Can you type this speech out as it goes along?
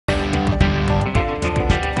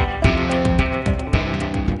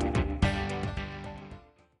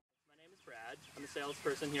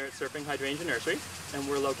salesperson here at Surfing Hydrangea Nursery, and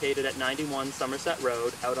we're located at 91 Somerset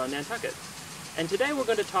Road out on Nantucket. And today we're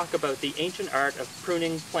going to talk about the ancient art of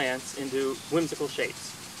pruning plants into whimsical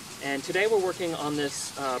shapes. And today we're working on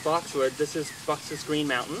this boxwood. This is Bux's Green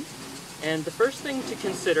Mountain. And the first thing to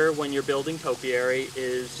consider when you're building topiary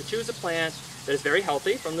is to choose a plant that is very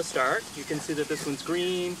healthy from the start. You can see that this one's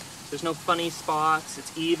green, there's no funny spots,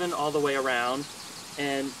 it's even all the way around.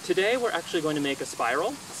 And today we're actually going to make a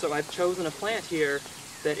spiral. So I've chosen a plant here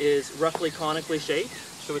that is roughly conically shaped,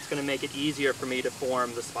 so it's going to make it easier for me to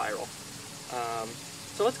form the spiral.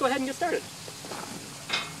 So let's go ahead and get started.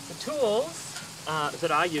 The tools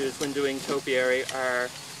that I use when doing topiary are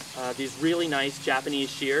these really nice Japanese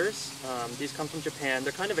shears. These come from Japan.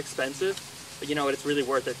 They're kind of expensive, but you know what, it's really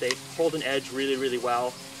worth it. They hold an edge really, really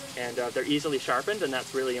well, and they're easily sharpened, and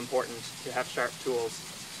that's really important to have sharp tools.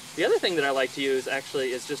 The other thing that I like to use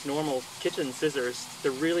actually is just normal kitchen scissors.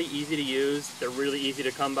 They're really easy to use, they're really easy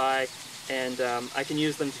to come by, and I can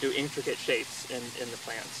use them to do intricate shapes in the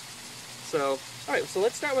plants. So, alright, so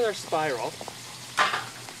let's start with our spiral.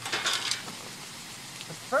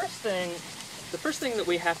 The first thing that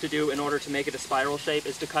we have to do in order to make it a spiral shape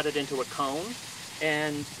is to cut it into a cone.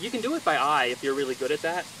 And you can do it by eye if you're really good at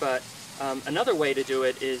that, but another way to do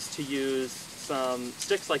it is to use some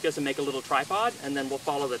sticks like this and make a little tripod, and then we'll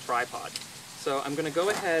follow the tripod. So I'm going to go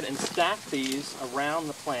ahead and stack these around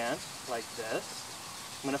the plant like this.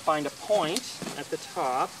 I'm going to find a point at the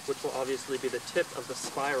top, which will obviously be the tip of the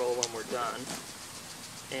spiral when we're done.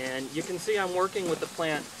 And you can see I'm working with the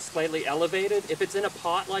plant slightly elevated. If it's in a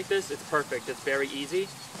pot like this, it's perfect. It's very easy.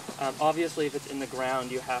 Obviously, if it's in the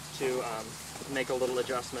ground, you have to make a little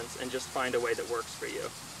adjustments and just find a way that works for you.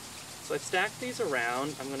 So I've stacked these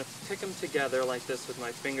around. I'm going to pick them together like this with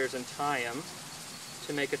my fingers and tie them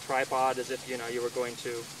to make a tripod, as if, you know, you were going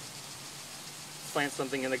to plant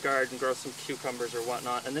something in the garden, grow some cucumbers or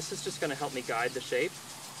whatnot. And this is just going to help me guide the shape.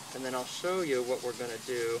 And then I'll show you what we're going to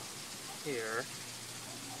do here.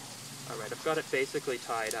 Alright, I've got it basically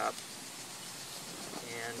tied up.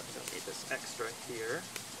 And I don't need this extra here.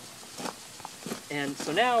 And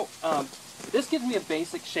so now, this gives me a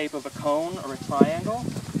basic shape of a cone or a triangle.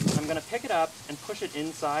 I'm going to pick it up and push it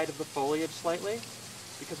inside of the foliage slightly,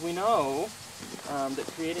 because we know that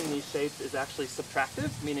creating these shapes is actually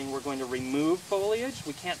subtractive, meaning we're going to remove foliage.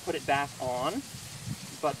 We can't put it back on,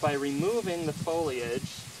 but by removing the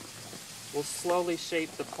foliage, we'll slowly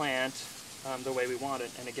shape the plant the way we want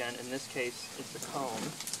it. And again, in this case, it's a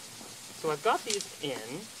cone. So I've got these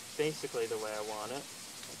in basically the way I want it.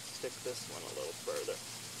 Let's stick this one a little further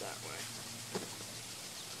that way.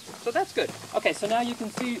 So that's good. Okay, so now you can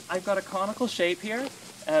see I've got a conical shape here,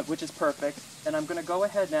 which is perfect, and I'm going to go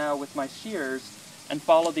ahead now with my shears and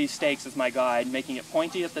follow these stakes as my guide, making it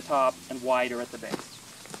pointy at the top and wider at the base.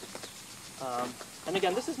 And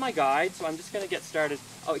again, this is my guide, so I'm just going to get started.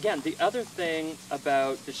 Oh, again, the other thing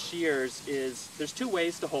about the shears is there's two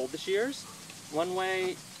ways to hold the shears. One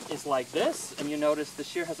way is like this, and you notice the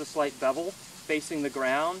shear has a slight bevel facing the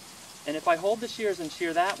ground. And if I hold the shears and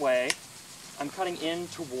shear that way, I'm cutting in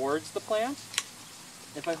towards the plant.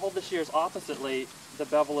 If I hold the shears oppositely, the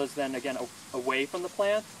bevel is then again away from the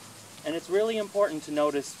plant. And it's really important to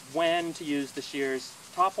notice when to use the shears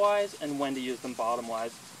top-wise and when to use them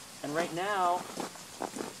bottom-wise. And right now,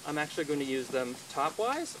 I'm actually going to use them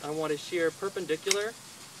top-wise. I want to shear perpendicular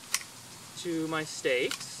to my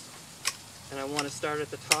stakes. And I want to start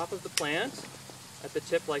at the top of the plant, at the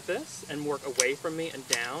tip like this, and work away from me and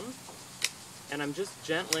down. And I'm just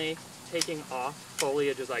gently taking off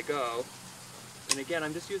foliage as I go. And again,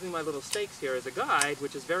 I'm just using my little stakes here as a guide,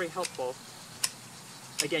 which is very helpful.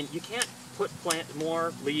 Again, you can't put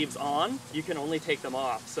more leaves on, you can only take them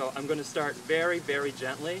off. So I'm going to start very, very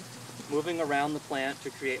gently, moving around the plant to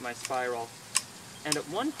create my spiral. And at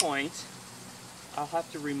one point, I'll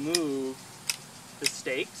have to remove the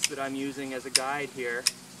stakes that I'm using as a guide here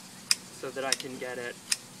so that I can get it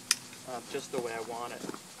just the way I want it.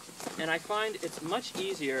 And I find it's much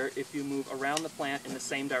easier if you move around the plant in the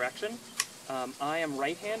same direction. I am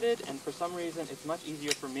right-handed, and for some reason it's much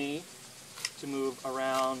easier for me to move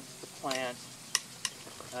around the plant,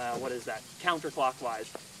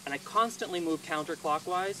 counterclockwise. And I constantly move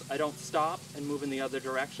counterclockwise. I don't stop and move in the other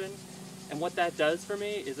direction. And what that does for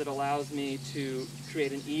me is it allows me to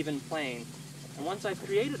create an even plane. And once I've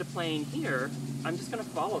created a plane here, I'm just going to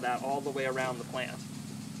follow that all the way around the plant.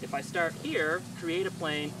 If I start here, create a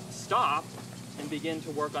plane, stop, and begin to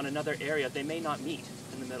work on another area, they may not meet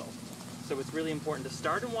in the middle. So it's really important to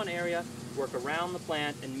start in one area, work around the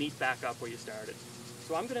plant, and meet back up where you started.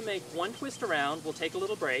 So I'm going to make one twist around, we'll take a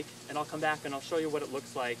little break, and I'll come back and I'll show you what it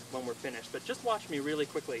looks like when we're finished. But just watch me really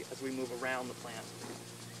quickly as we move around the plant.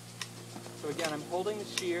 So again, I'm holding the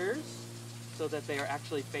shears so that they are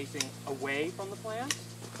actually facing away from the plant,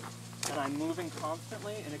 and I'm moving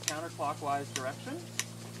constantly in a counterclockwise direction.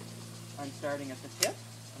 I'm starting at the tip,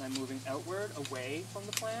 and I'm moving outward away from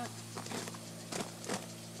the plant,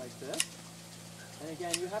 like this. And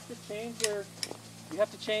again, you have to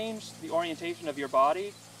change the orientation of your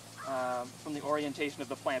body from the orientation of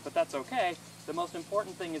the plant, but that's okay. The most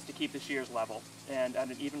important thing is to keep the shears level and at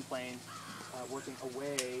an even plane, working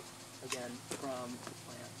away again from the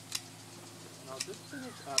plant. And I'll just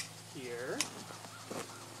finish up here,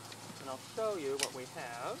 and I'll show you what we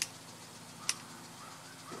have.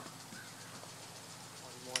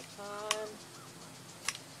 One more time.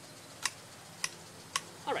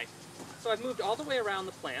 All right, so I've moved all the way around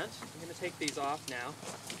the plant. I'm going to take these off now.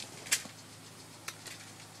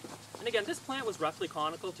 And again, this plant was roughly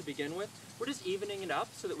conical to begin with. We're just evening it up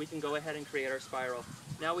so that we can go ahead and create our spiral.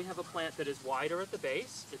 Now we have a plant that is wider at the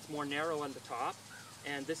base, it's more narrow on the top,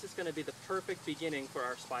 and this is going to be the perfect beginning for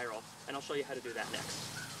our spiral. And I'll show you how to do that next.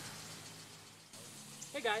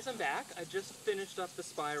 Hey guys, I'm back. I just finished up the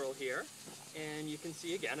spiral here, and you can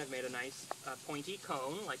see again I've made a nice pointy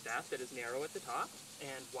cone like that is narrow at the top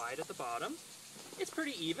and wide at the bottom. It's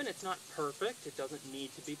pretty even, it's not perfect, it doesn't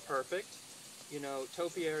need to be perfect. You know,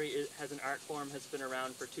 Topiary as an art form has been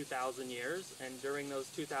around for 2,000 years, and during those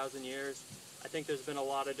 2,000 years I think there's been a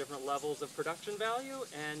lot of different levels of production value,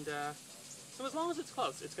 and so as long as it's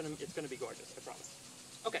close, it's gonna be gorgeous, I promise.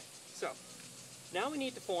 Okay, so now we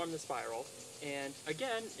need to form the spiral, and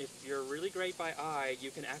again, if you're really great by eye,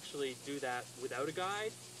 you can actually do that without a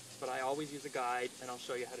guide, but I always use a guide, and I'll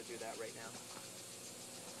show you how to do that right now.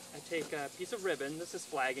 I take a piece of ribbon. This is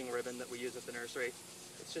flagging ribbon that we use at the nursery.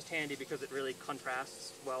 It's just handy because it really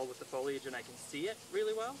contrasts well with the foliage and I can see it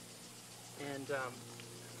really well. And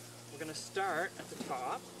we're going to start at the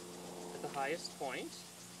top, at the highest point,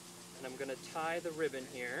 and I'm going to tie the ribbon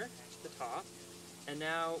here to the top. And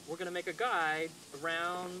now we're going to make a guide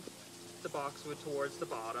around the boxwood towards the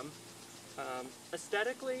bottom.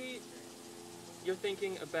 Aesthetically, you're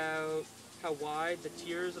thinking about how wide the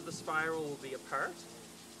tiers of the spiral will be apart.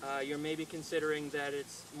 You're maybe considering that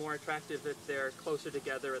it's more attractive if they're closer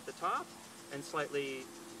together at the top and slightly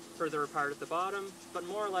further apart at the bottom, but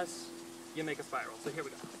more or less you make a spiral. So here we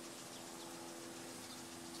go.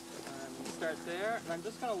 Start there, and I'm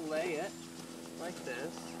just going to lay it like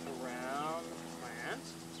this around the plant.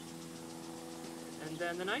 And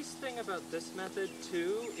then the nice thing about this method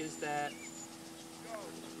too is that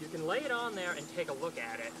you can lay it on there and take a look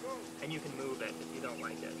at it, and you can move it if you don't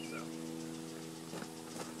like it. So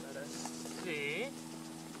let us see.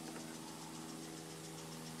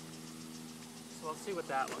 So I'll see what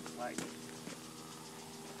that looks like.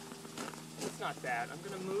 It's not bad. I'm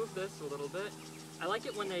going to move this a little bit. I like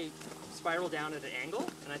it when they spiral down at an angle,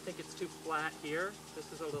 and I think it's too flat here.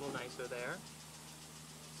 This is a little nicer there.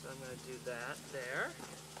 So I'm going to do that there.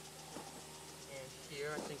 And here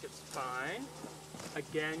I think it's fine.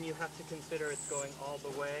 Again, you have to consider it's going all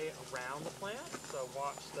the way around the plant, so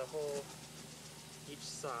watch the whole, each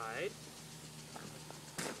side.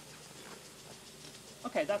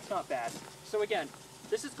 Okay, that's not bad. So again,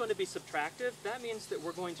 this is going to be subtractive. That means that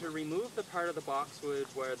we're going to remove the part of the boxwood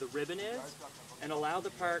where the ribbon is and allow the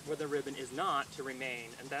part where the ribbon is not to remain.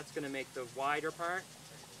 And that's going to make the wider part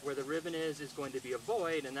where the ribbon is going to be a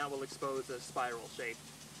void, and that will expose a spiral shape.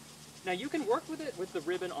 Now you can work with it with the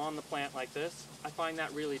ribbon on the plant like this. I find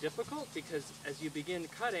that really difficult because as you begin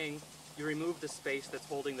cutting, you remove the space that's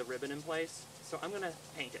holding the ribbon in place. So I'm going to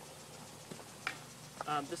paint it.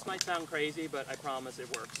 This might sound crazy, but I promise it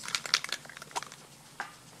works.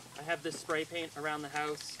 I have this spray paint around the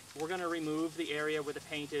house. We're going to remove the area where the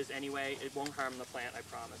paint is anyway. It won't harm the plant, I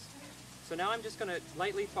promise. So now I'm just going to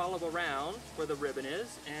lightly follow around where the ribbon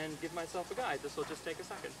is and give myself a guide. This will just take a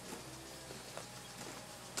second.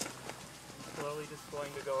 Slowly just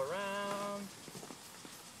going to go around.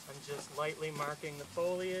 I'm just lightly marking the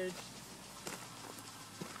foliage.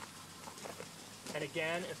 And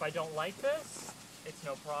again, if I don't like this, it's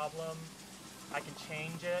no problem. I can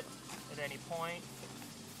change it at any point.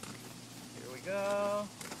 Here we go.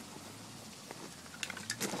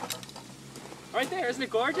 Right there, isn't it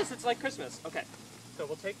gorgeous? It's like Christmas. Okay, so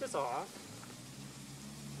we'll take this off.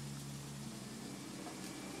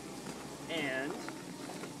 And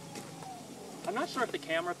I'm not sure if the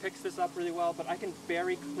camera picks this up really well, but I can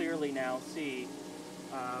very clearly now see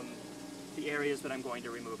the areas that I'm going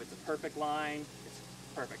to remove. It's a perfect line. It's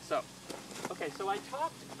perfect. So, okay, so I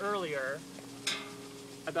talked earlier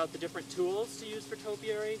about the different tools to use for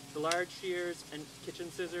topiary, the large shears and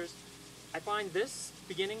kitchen scissors. I find this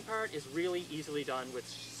beginning part is really easily done with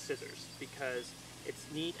scissors because it's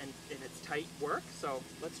neat and it's tight work. So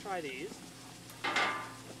let's try these.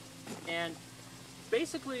 And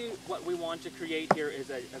basically what we want to create here is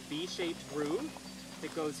a V-shaped groove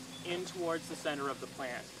that goes in towards the center of the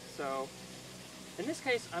plant. So in this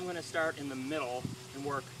case, I'm going to start in the middle and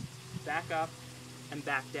work back up and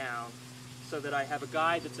back down so that I have a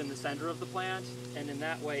guide that's in the center of the plant, and in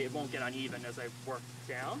that way it won't get uneven as I work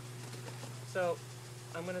down. So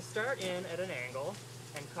I'm going to start in at an angle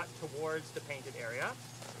and cut towards the painted area.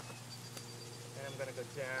 And I'm going to go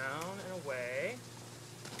down and away,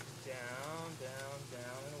 down, down,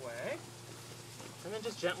 down and away. And then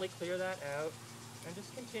just gently clear that out and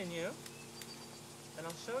just continue. And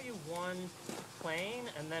I'll show you one plane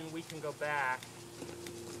and then we can go back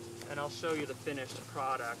and I'll show you the finished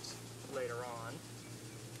product later on.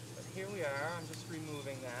 But here we are, I'm just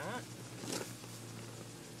removing that.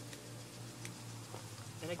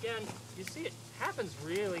 And again, you see it happens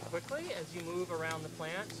really quickly as you move around the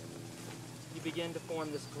plant. You begin to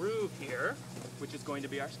form this groove here, which is going to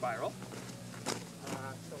be our spiral.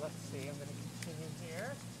 So let's see, I'm going to continue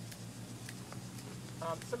here.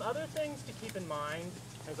 Some other things to keep in mind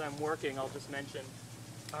as I'm working, I'll just mention,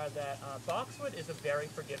 are that boxwood is a very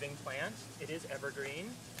forgiving plant. It is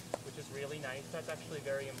evergreen, which is really nice. That's actually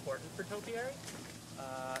very important for topiary.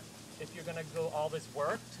 If you're going to go all this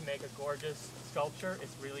work to make a gorgeous sculpture,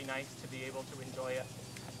 it's really nice to be able to enjoy it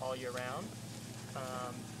all year round.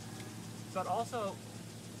 But also,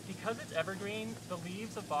 because it's evergreen, the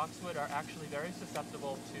leaves of boxwood are actually very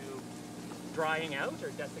susceptible to drying out or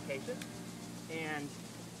desiccation. And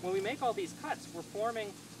when we make all these cuts, we're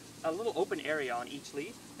forming a little open area on each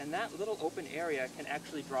leaf, and that little open area can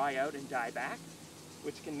actually dry out and die back,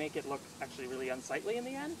 which can make it look actually really unsightly in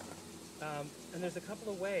the end. And there's a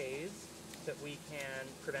couple of ways that we can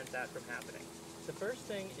prevent that from happening. The first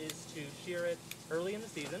thing is to shear it early in the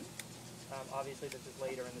season. Obviously this is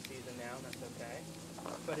later in the season now, and that's okay.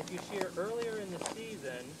 But if you shear earlier in the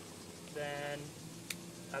season, then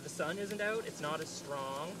the sun isn't out, it's not as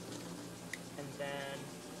strong, and then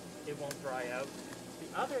it won't dry out.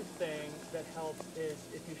 The other thing that helps is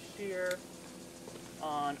if you shear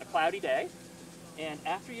on a cloudy day, and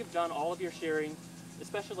after you've done all of your shearing,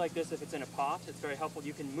 especially like this, if it's in a pot, it's very helpful.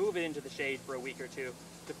 You can move it into the shade for a week or two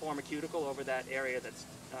to form a cuticle over that area that's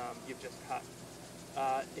you've just cut.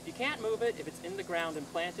 If you can't move it, if it's in the ground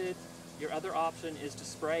and planted, your other option is to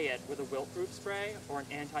spray it with a wilt-proof spray or an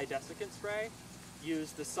anti-desiccant spray.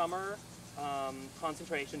 Use the summer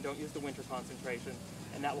concentration, don't use the winter concentration,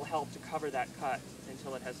 and that will help to cover that cut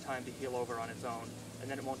until it has time to heal over on its own, and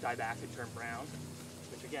then it won't die back and turn brown,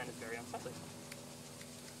 which again is very unsightly.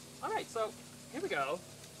 Alright, so here we go.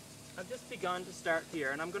 I've just begun to start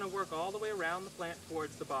here, and I'm going to work all the way around the plant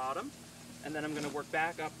towards the bottom, and then I'm going to work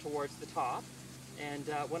back up towards the top. And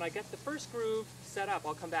when I get the first groove set up,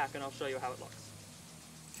 I'll come back and I'll show you how it looks.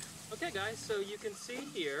 Okay guys, so you can see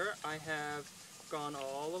here I have gone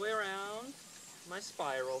all the way around my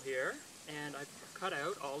spiral here, and I've cut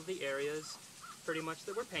out all of the areas pretty much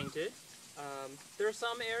that were painted. There are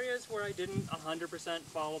some areas where I didn't 100%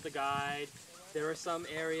 follow the guide. There are some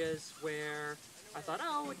areas where I thought,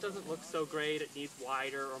 oh, it doesn't look so great, it needs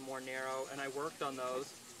wider or more narrow, and I worked on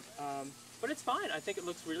those. But it's fine, I think it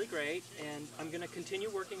looks really great, and I'm going to continue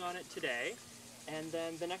working on it today, and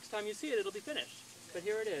then the next time you see it, it'll be finished. But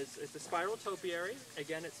here it is. It's a spiral topiary.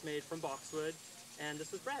 Again, it's made from boxwood, and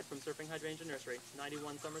this is Brad from Surfing Hydrangea Nursery,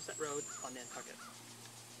 91 Somerset Road on Nantucket.